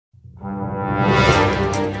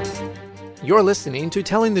You're listening to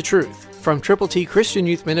Telling the Truth from Triple T Christian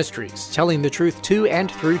Youth Ministries, telling the truth to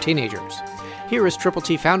and through teenagers. Here is Triple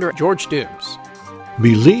T founder George Dooms.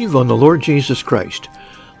 Believe on the Lord Jesus Christ.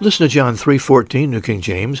 Listen to John 3:14, New King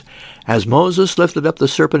James. As Moses lifted up the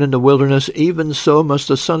serpent in the wilderness, even so must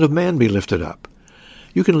the Son of Man be lifted up.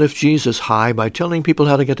 You can lift Jesus high by telling people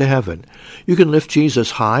how to get to heaven. You can lift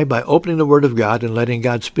Jesus high by opening the Word of God and letting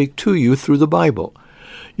God speak to you through the Bible.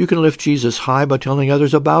 You can lift Jesus high by telling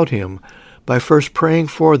others about Him, by first praying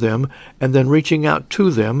for them and then reaching out to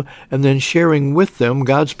them and then sharing with them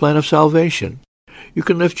God's plan of salvation. You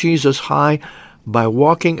can lift Jesus high by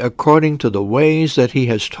walking according to the ways that He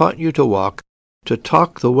has taught you to walk, to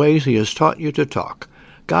talk the ways He has taught you to talk.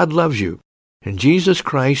 God loves you, and Jesus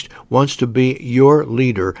Christ wants to be your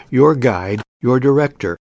leader, your guide, your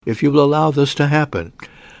director, if you will allow this to happen.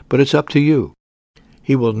 But it's up to you.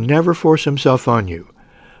 He will never force Himself on you.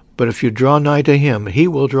 But if you draw nigh to Him, He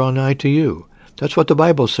will draw nigh to you. That's what the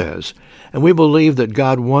Bible says. And we believe that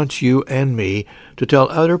God wants you and me to tell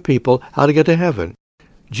other people how to get to heaven.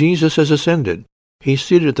 Jesus has ascended. He's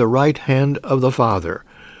seated at the right hand of the Father.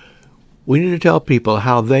 We need to tell people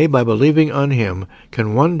how they, by believing on Him,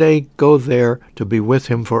 can one day go there to be with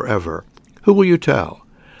Him forever. Who will you tell?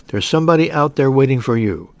 There's somebody out there waiting for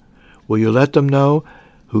you. Will you let them know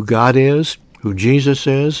who God is, who Jesus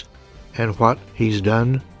is, and what He's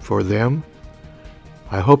done for them?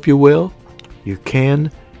 I hope you will. You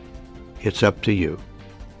can. It's up to you.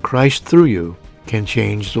 Christ through you can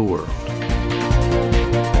change the world.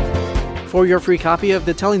 For your free copy of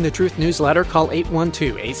the Telling the Truth newsletter, call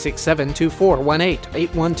 812-867-2418,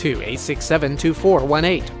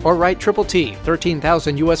 812-867-2418, or write Triple T,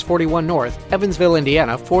 13,000 U.S. 41 North, Evansville,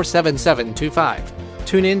 Indiana, 47725.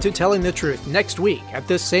 Tune in to Telling the Truth next week at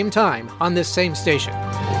this same time on this same station.